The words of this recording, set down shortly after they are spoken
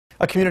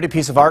A community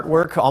piece of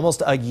artwork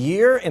almost a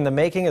year in the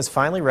making is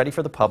finally ready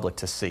for the public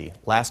to see.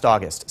 Last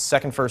August,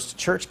 Second First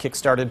Church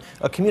kickstarted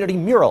a community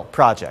mural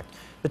project.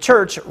 The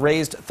church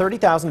raised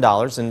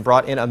 $30,000 and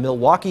brought in a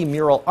Milwaukee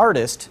mural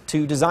artist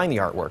to design the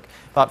artwork.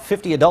 About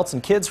 50 adults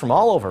and kids from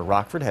all over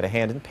Rockford had a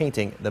hand in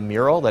painting the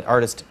mural that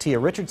artist Tia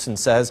Richardson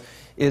says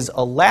is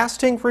a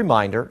lasting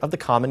reminder of the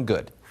common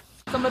good.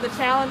 Some of the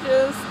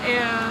challenges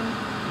and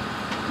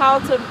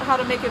how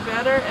to make it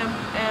better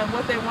and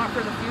what they want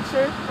for the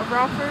future of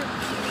Rockford.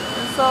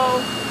 And so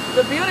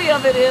the beauty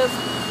of it is,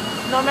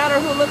 no matter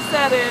who looks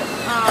at it,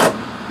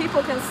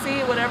 people can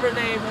see whatever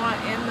they want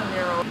in the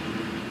mural.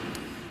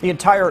 The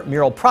entire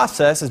mural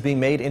process is being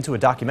made into a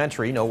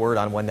documentary. No word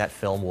on when that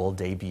film will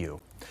debut.